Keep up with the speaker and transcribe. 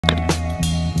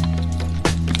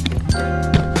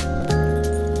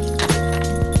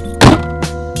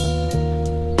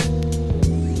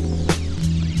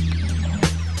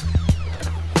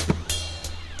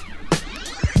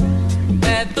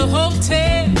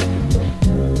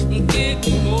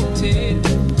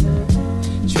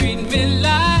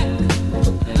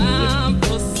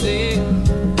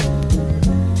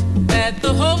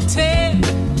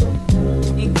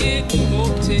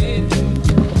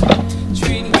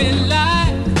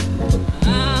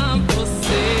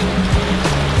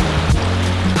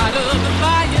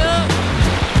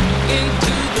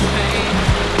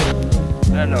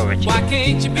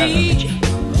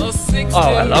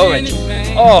orange.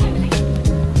 Oh.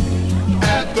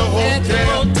 At the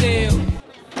hotel.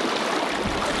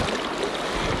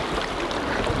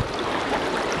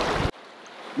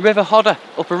 River Hodder,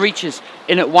 upper reaches,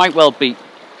 in at Whitewell beat.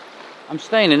 I'm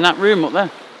staying in that room up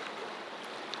there.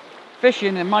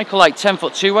 Fishing in Microlite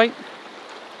 10-foot 2-weight.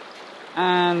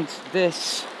 And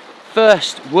this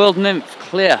first World Nymph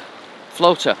clear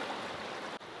floater.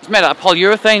 It's made out of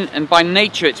polyurethane, and by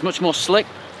nature it's much more slick.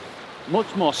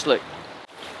 Much more slick.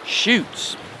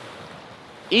 Shoots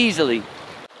easily.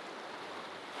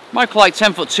 Microlite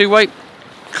 10-foot 2-weight.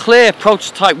 Clear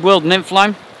prototype World Nymph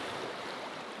line.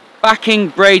 Backing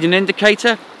braid and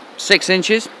indicator, 6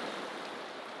 inches.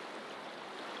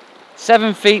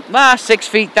 7 feet, 6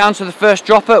 feet down to the first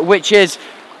dropper, which is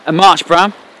a March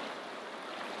brown.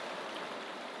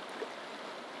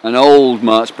 An old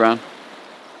March brown.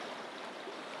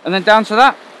 And then down to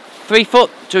that, 3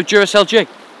 foot to a Duracell jig.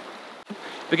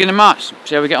 Beginning March,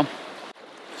 see how we get on.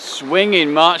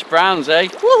 Swinging March browns, eh?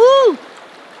 Woohoo!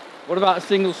 What about a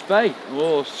single spay?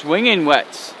 Oh, swinging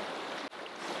wets.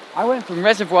 I went from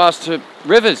reservoirs to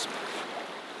rivers.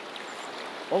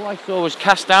 All I saw was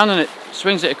cast down and it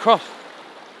swings it across.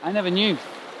 I never knew.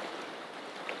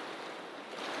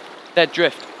 Dead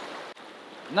drift.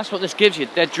 And that's what this gives you,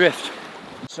 dead drift.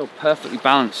 It's so perfectly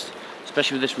balanced,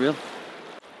 especially with this reel.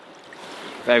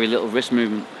 Very little wrist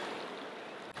movement.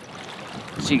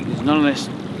 See, there's none of this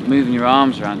moving your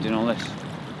arms around, doing all this.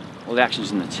 All the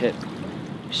action's in the tip.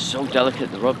 It's so delicate,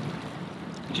 the rod.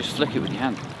 You just flick it with your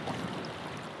hand.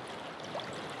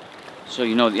 So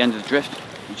you know at the end of the drift,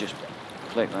 you just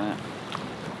flick like that.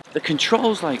 The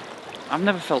controls, like, I've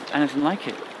never felt anything like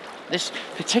it. This,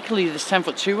 particularly this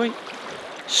 10-foot 2-weight,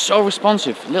 so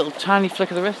responsive. Little tiny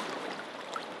flick of the wrist.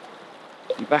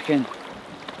 You're back in.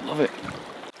 Love it.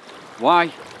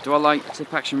 Why do I like a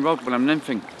tip action rod when I'm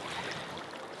nymphing?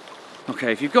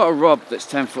 Okay, if you've got a rod that's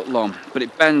 10 foot long, but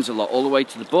it bends a lot all the way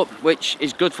to the butt, which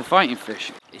is good for fighting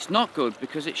fish, it's not good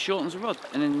because it shortens the rod.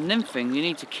 And in nymphing, you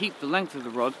need to keep the length of the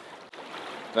rod.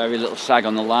 Very little sag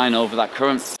on the line over that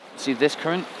current. See this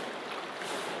current?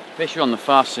 Fish are on the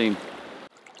far seam.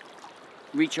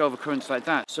 Reach over currents like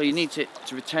that. So you need it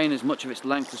to retain as much of its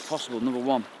length as possible, number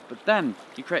one. But then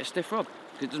you create a stiff rod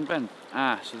because it doesn't bend.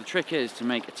 So the trick is to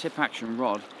make a tip action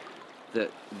rod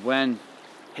that when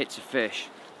hits a fish,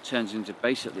 turns into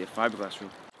basically a fiberglass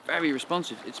rod. Very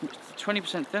responsive. It's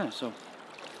 20% thinner, so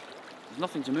there's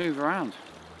nothing to move around.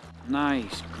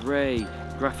 Nice grey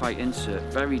graphite insert,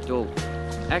 very dull.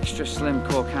 Extra slim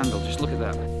cork handle, just look at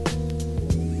that.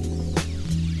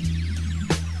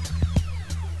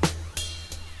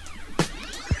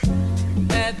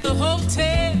 At the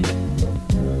hotel,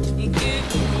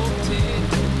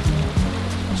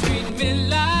 treat me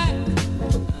like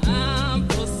I'm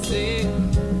for sale.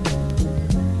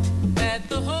 At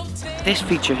the hotel. This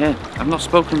feature here, I've not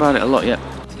spoken about it a lot yet. I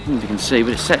don't know if you can see,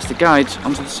 but it sets the guides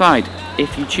onto the side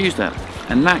if you choose that,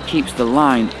 and that keeps the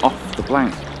line off the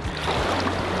blank.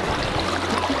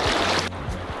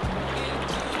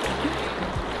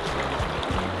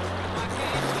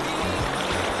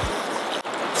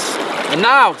 And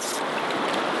now,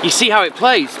 you see how it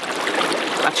plays.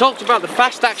 I talked about the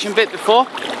fast action bit before.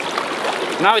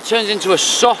 Now it turns into a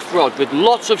soft rod with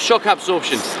lots of shock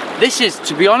absorption. This is,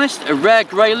 to be honest, a rare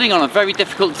grayling on a very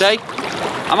difficult day.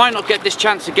 I might not get this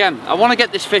chance again. I want to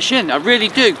get this fish in, I really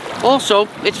do. Also,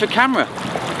 it's for camera.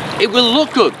 It will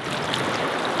look good.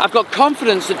 I've got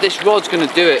confidence that this rod's going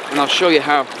to do it, and I'll show you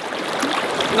how.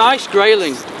 Nice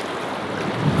grayling.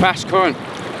 Fast current.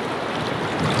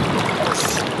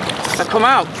 I come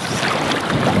out,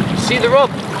 see the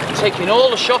rod, taking all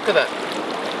the shock of that.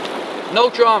 No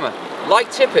drama,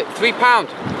 light tippet, £3.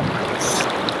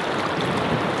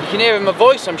 You can hear in my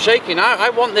voice, I'm shaking. I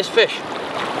want this fish.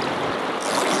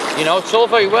 You know, it's all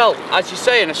very well, as you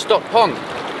say, in a stock pond.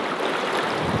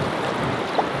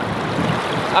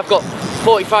 I've got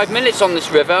 45 minutes on this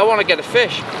river, I want to get a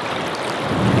fish.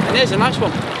 And here's a nice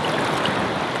one.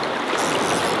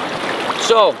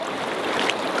 So,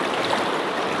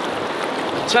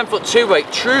 10-foot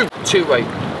 2-weight, true 2-weight.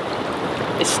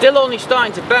 It's still only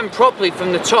starting to bend properly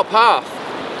from the top half.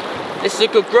 This is a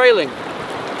good grayling.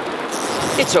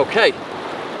 It's okay.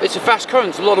 It's a fast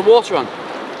current, a lot of water on.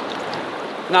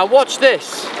 Now watch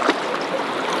this.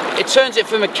 It turns it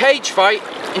from a cage fight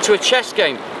into a chess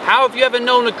game. How have you ever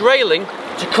known a grayling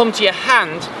to come to your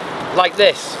hand like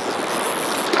this?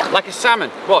 Like a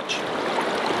salmon, watch.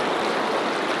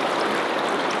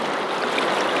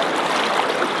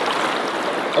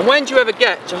 And when do you ever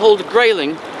get to hold a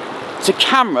grayling to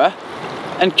camera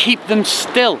and keep them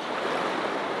still?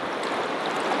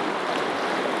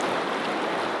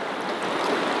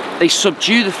 They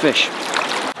subdue the fish.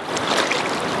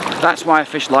 That's why I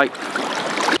fish light.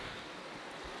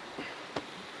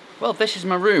 Well, this is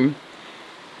my room,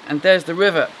 and there's the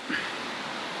river.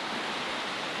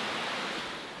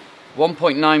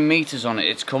 1.9 meters on it.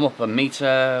 It's come up a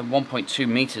meter, 1.2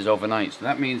 meters overnight. So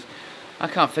that means I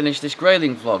can't finish this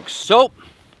grayling vlog. So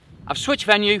I've switched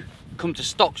venue, come to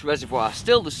Stocks Reservoir.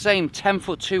 Still the same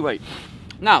 10-foot 2-weight.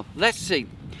 Now let's see.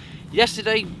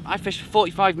 Yesterday I fished for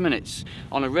 45 minutes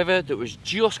on a river that was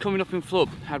just coming up in flood.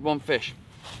 Had one fish.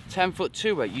 10-foot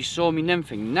 2-weight. You saw me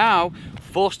nymphing. Now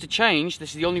forced to change.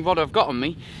 This is the only rod I've got on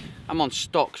me. I'm on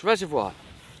Stocks Reservoir.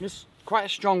 There's quite a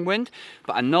strong wind,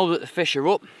 but I know that the fish are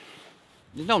up.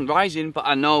 There's no rising, but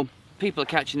I know people are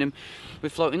catching them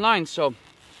with floating lines. So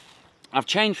I've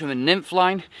changed from a Nymph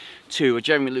line to a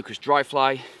Jeremy Lucas dry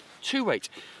fly 2-weight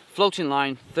floating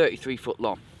line, 33 foot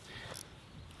long.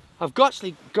 I've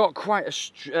actually got quite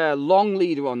a long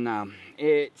leader on now.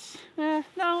 It's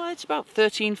it's about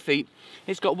 13 feet.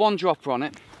 It's got one dropper on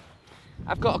it.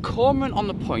 I've got a cormorant on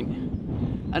the point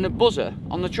and a buzzer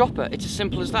on the dropper. It's as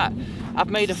simple as that.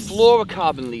 I've made a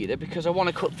fluorocarbon leader because I want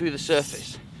to cut through the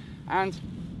surface. And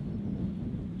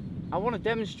I want to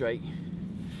demonstrate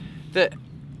that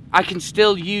I can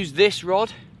still use this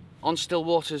rod on still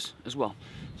waters as well.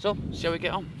 So, see how we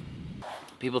get on.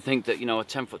 People think that, you know, a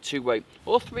 10-foot 2-weight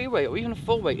or 3-weight or even a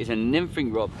 4-weight is a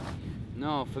nymphing rod.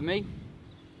 No, for me,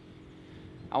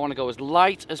 I want to go as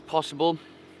light as possible,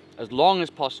 as long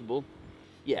as possible.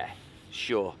 Yeah,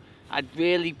 sure. I'd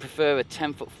really prefer a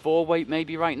 10-foot 4-weight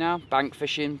maybe right now. Bank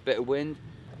fishing, bit of wind.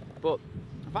 But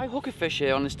if I hook a fish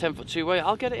here on this 10-foot 2-weight,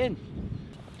 I'll get it in.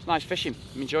 It's nice fishing.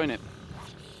 I'm enjoying it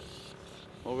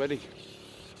already.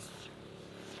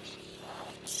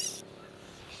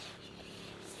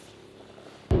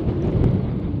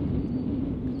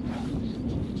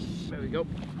 There we go.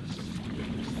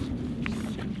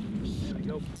 There we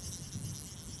go.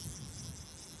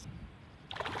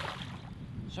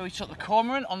 So we took the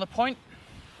cormorant on the point.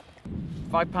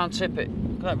 5-pound tippet.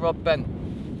 Look at that rod bent.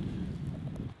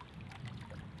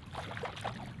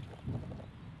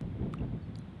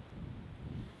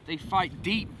 They fight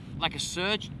deep like a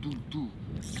surge.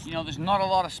 You know, there's not a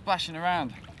lot of splashing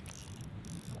around.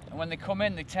 And when they come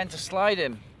in, they tend to slide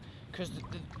in because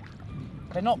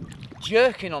they're not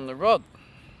jerking on the rod.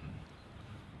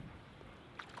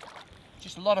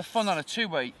 Just a lot of fun on a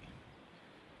 2-weight.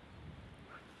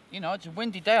 You know, it's a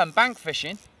windy day. I'm bank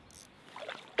fishing.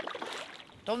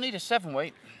 Don't need a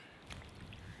 7-weight.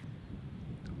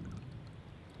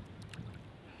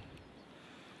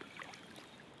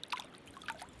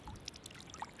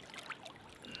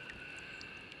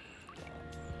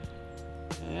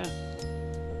 Yeah.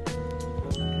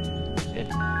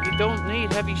 You don't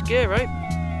need heavy gear, right?